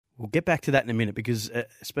We'll get back to that in a minute because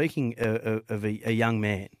speaking of a young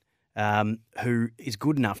man who is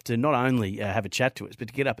good enough to not only have a chat to us, but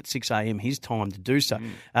to get up at 6 a.m, his time to do so.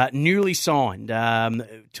 Newly signed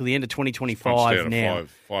till the end of 2025 now.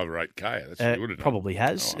 5 or 8K. That's good enough. Probably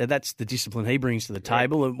has. Oh. That's the discipline he brings to the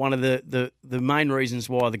table. And one of the main reasons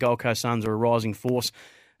why the Gold Coast Suns are a rising force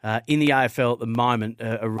in the AFL at the moment,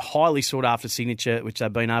 a highly sought-after signature, which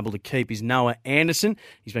they've been able to keep, is Noah Anderson.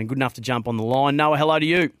 He's been good enough to jump on the line. Noah, hello to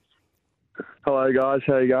you. Hello, guys.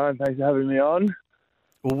 How you going? Thanks for having me on.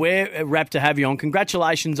 Well, we're rapt to have you on.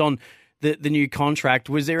 Congratulations on the new contract.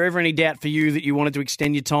 Was there ever any doubt for you that you wanted to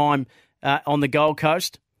extend your time on the Gold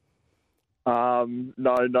Coast? No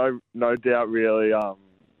doubt, really.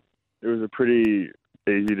 It was a pretty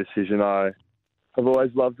easy decision. I've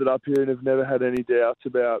always loved it up here and have never had any doubts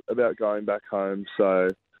about going back home. So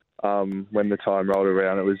when the time rolled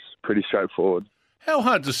around, it was pretty straightforward. How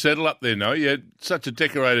hard to settle up there, no? You had such a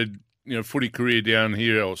decorated, footy career down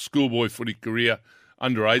here, or schoolboy footy career,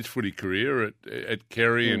 underage footy career at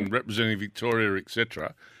Kerry and representing Victoria,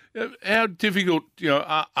 etc. How difficult,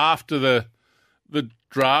 after the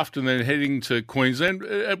draft and then heading to Queensland,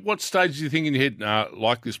 at what stage do you think in your head,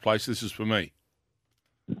 like this place, this is for me?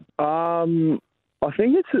 I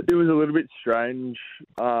think it was a little bit strange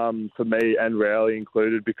for me and Rowley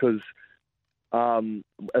included because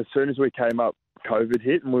as soon as we came up, COVID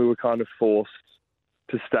hit and we were kind of forced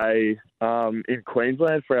to stay in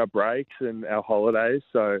Queensland for our breaks and our holidays.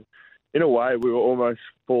 So in a way, we were almost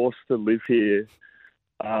forced to live here.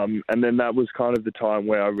 And then that was kind of the time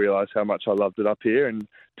where I realised how much I loved it up here and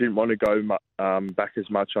didn't want to go back as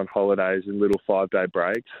much on holidays and little 5-day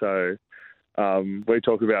breaks. So we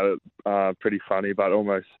talk about it pretty funny, but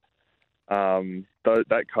almost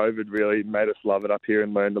that COVID really made us love it up here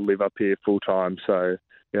and learn to live up here full time. So,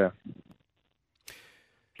 yeah.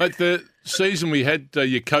 But the season we had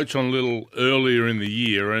your coach on a little earlier in the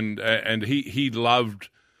year, and he loved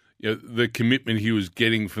the commitment he was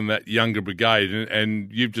getting from that younger brigade,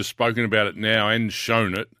 and you've just spoken about it now and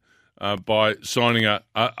shown it by signing a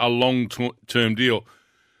long-term deal.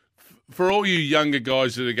 For all you younger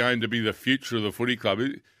guys that are going to be the future of the footy club,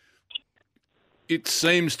 it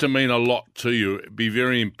seems to mean a lot to you, be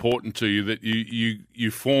very important to you that you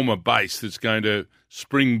form a base that's going to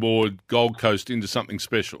springboard Gold Coast into something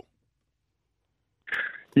special.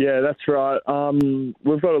 Yeah, that's right.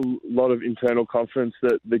 We've got a lot of internal confidence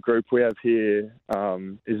that the group we have here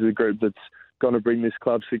is the group that's going to bring this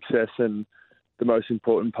club success, and the most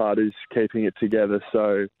important part is keeping it together.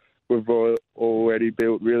 So we've already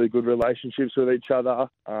built really good relationships with each other.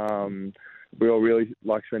 We all really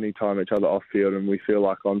like spending time with each other off field, and we feel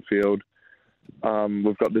like on field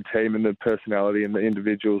we've got the team and the personality and the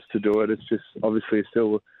individuals to do it. It's just obviously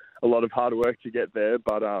still a lot of hard work to get there,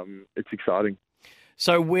 but it's exciting.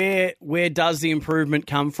 So where does the improvement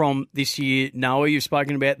come from this year, Noah? You've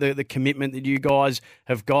spoken about the commitment that you guys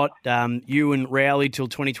have got. You and Rowley till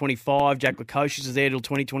 2025. Jack Lukosius is there till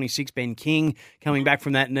 2026. Ben King, coming back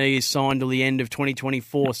from that knee, is signed till the end of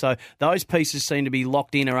 2024. So those pieces seem to be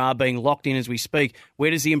locked in or are being locked in as we speak.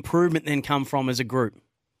 Where does the improvement then come from as a group?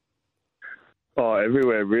 Oh,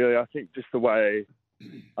 everywhere, really. I think just the way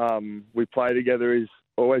we play together is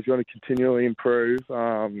always going to continually improve.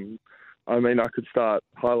 I could start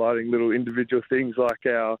highlighting little individual things like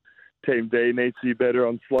our Team D needs to be better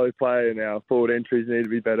on slow play and our forward entries need to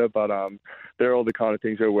be better, but they're all the kind of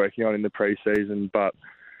things we're working on in the pre-season. But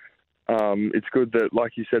it's good that,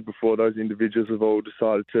 like you said before, those individuals have all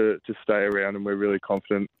decided to stay around, and we're really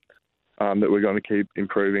confident that we're going to keep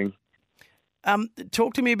improving.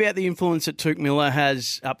 Talk to me about the influence that Touk Miller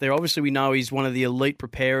has up there. Obviously, we know he's one of the elite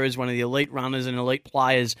preparers, one of the elite runners and elite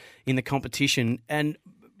players in the competition. And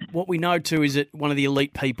what we know too is that one of the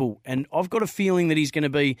elite people. And I've got a feeling that he's going to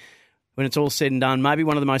be, when it's all said and done, maybe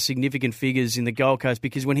one of the most significant figures in the Gold Coast,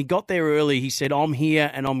 because when he got there early, he said, I'm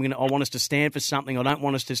here and I want us to stand for something. I don't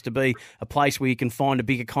want us just to be a place where you can find a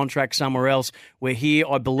bigger contract somewhere else. We're here.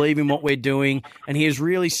 I believe in what we're doing. And he has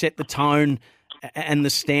really set the tone and the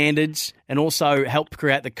standards and also helped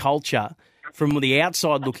create the culture from the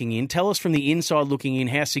outside looking in. Tell us from the inside looking in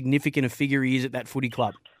how significant a figure he is at that footy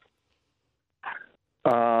club.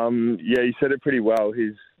 Yeah, you said it pretty well.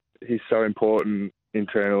 He's so important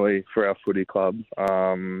internally for our footy club.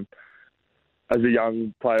 As a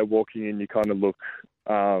young player walking in, you kind of look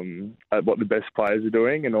at what the best players are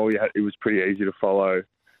doing, and it was pretty easy to follow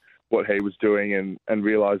what he was doing and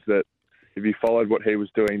realise that if you followed what he was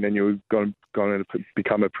doing, then you were going to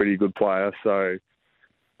become a pretty good player. So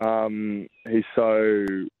he's so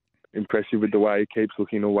impressive with the way he keeps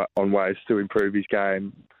looking on ways to improve his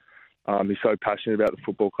game. He's so passionate about the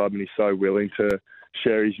football club, and he's so willing to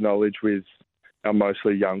share his knowledge with our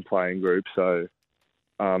mostly young playing group. So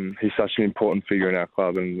he's such an important figure in our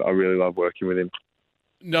club, and I really love working with him.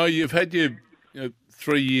 No, you've had your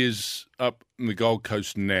 3 years up in the Gold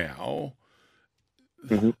Coast now.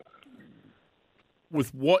 Mm-hmm.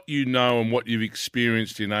 With what you know and what you've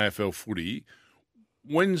experienced in AFL footy,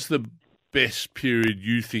 when's the best period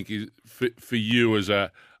you think is for you as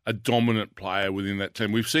a dominant player within that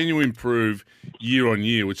team? We've seen you improve year on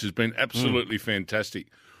year, which has been absolutely fantastic.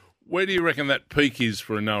 Where do you reckon that peak is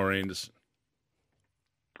for a Noah Anderson?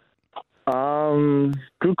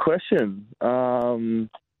 Good question. I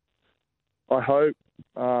hope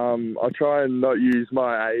I try and not use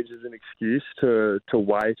my age as an excuse to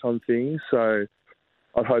wait on things. So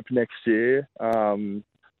I'd hope next year. I'm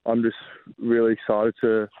just really excited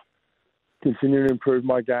to continue to improve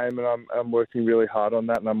my game, and I'm working really hard on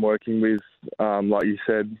that. And I'm working with, like you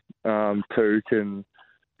said, Took and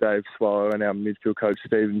Dave Swallow and our midfield coach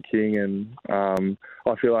Stephen King, and I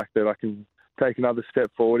feel like that I can take another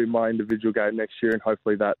step forward in my individual game next year, and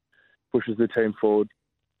hopefully that pushes the team forward.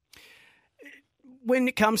 When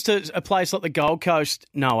it comes to a place like the Gold Coast,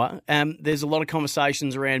 Noah, there's a lot of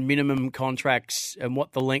conversations around minimum contracts and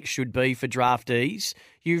what the length should be for draftees.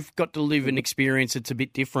 You've got to live an experience that's a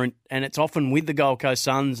bit different, and it's often with the Gold Coast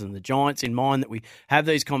Suns and the Giants in mind that we have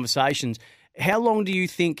these conversations. How long do you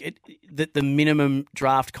think that the minimum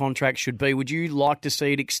draft contract should be? Would you like to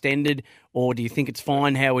see it extended, or do you think it's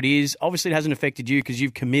fine how it is? Obviously, it hasn't affected you because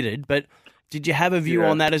you've committed, but did you have a view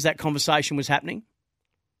on that as that conversation was happening?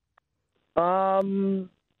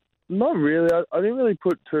 Not really. I didn't really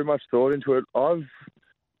put too much thought into it.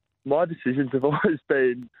 My decisions have always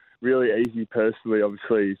been really easy personally.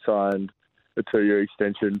 Obviously, signed a 2-year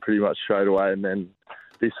extension pretty much straight away, and then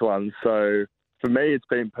this one. So for me, it's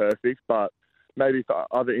been perfect. But maybe for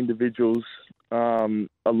other individuals, a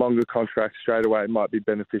longer contract straight away might be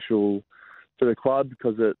beneficial to the club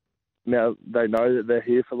because now they know that they're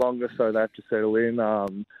here for longer, so they have to settle in.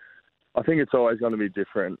 I think it's always going to be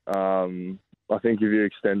different. I think if you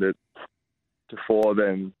extend it to 4,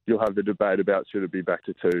 then you'll have the debate about should it be back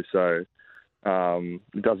to 2. So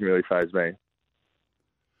it doesn't really faze me.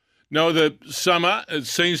 No, the summer, it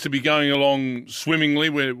seems to be going along swimmingly.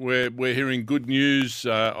 We're hearing good news.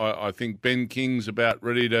 I think Ben King's about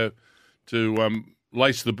ready to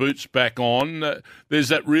lace the boots back on. There's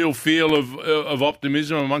that real feel of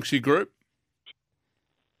optimism amongst your group?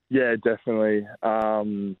 Yeah, definitely.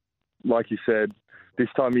 Like you said, this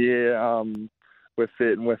time of year, we're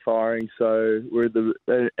fit and we're firing, so we're at the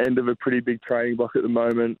end of a pretty big training block at the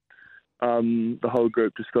moment. The whole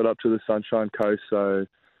group just got up to the Sunshine Coast, so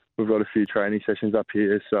we've got a few training sessions up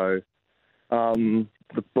here. So the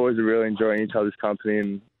boys are really enjoying each other's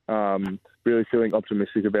company and really feeling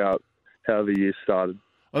optimistic about how the year started.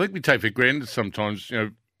 I think we take for granted sometimes,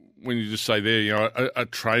 when you just say there, a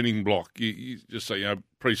training block, you just say,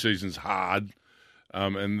 pre-season's hard.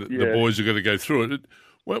 And the boys are going to go through it.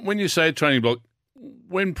 When you say a training block,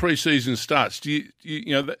 when pre-season starts, do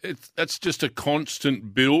you that's just a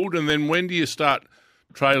constant build, and then when do you start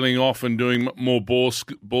trailing off and doing more ball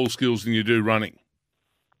skills than you do running?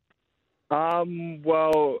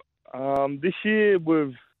 This year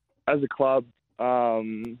as a club, our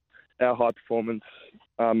high performance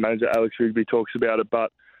manager Alex Rigby talks about it,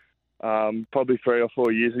 but probably 3 or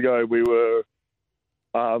 4 years ago we were.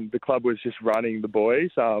 The club was just running the boys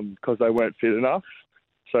because they weren't fit enough.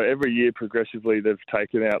 So every year, progressively, they've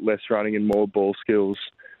taken out less running and more ball skills,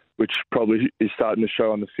 which probably is starting to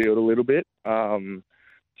show on the field a little bit. So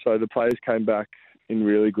the players came back in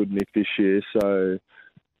really good nick this year. So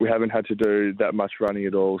we haven't had to do that much running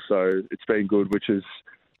at all. So it's been good, which has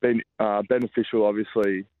been beneficial,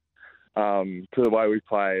 obviously, to the way we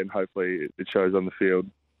play, and hopefully it shows on the field.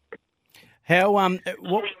 How are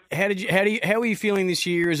you feeling this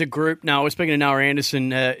year as a group? No, we're speaking to Noah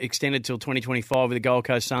Anderson, extended till 2025 with the Gold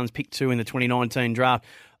Coast Suns, picked 2 in the 2019 draft.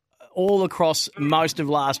 All across most of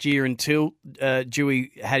last year until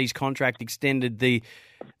Dewey had his contract extended, the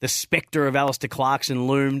spectre of Alistair Clarkson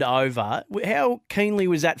loomed over. How keenly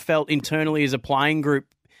was that felt internally as a playing group?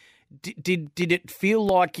 Did it feel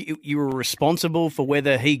like you were responsible for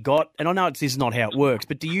whether he got, and I know this is not how it works,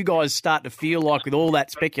 but do you guys start to feel like with all that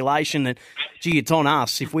speculation that, gee, it's on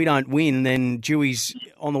us, if we don't win, then Dewey's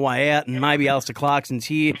on the way out and maybe Alistair Clarkson's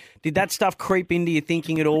here? Did that stuff creep into your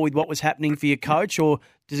thinking at all with what was happening for your coach, or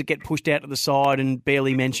does it get pushed out to the side and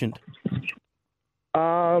barely mentioned?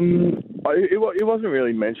 It wasn't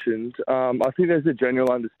really mentioned. I think there's a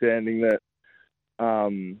general understanding that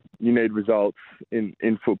you need results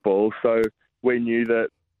in football. So we knew that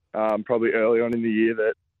probably early on in the year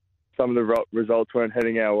that some of the results weren't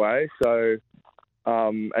heading our way. So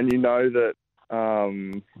And you know that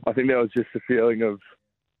I think there was just a feeling of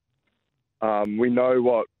we know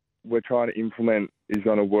what we're trying to implement is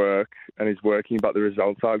going to work and is working, but the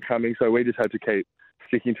results aren't coming. So we just had to keep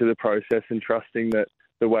sticking to the process and trusting that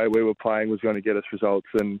the way we were playing was going to get us results,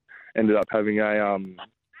 and ended up having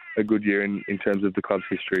a good year in terms of the club's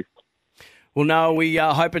history. Well, no, we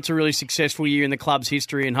hope it's a really successful year in the club's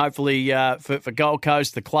history, and hopefully for Gold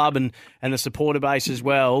Coast, the club, and the supporter base as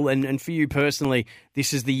well. And for you personally,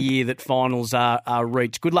 this is the year that finals are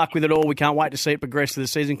reached. Good luck with it all. We can't wait to see it progress through the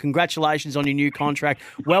season. Congratulations on your new contract.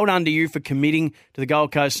 Well done to you for committing to the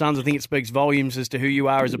Gold Coast Suns. I think it speaks volumes as to who you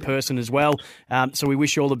are as a person as well. So we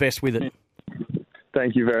wish you all the best with it.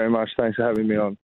 Thank you very much. Thanks for having me on.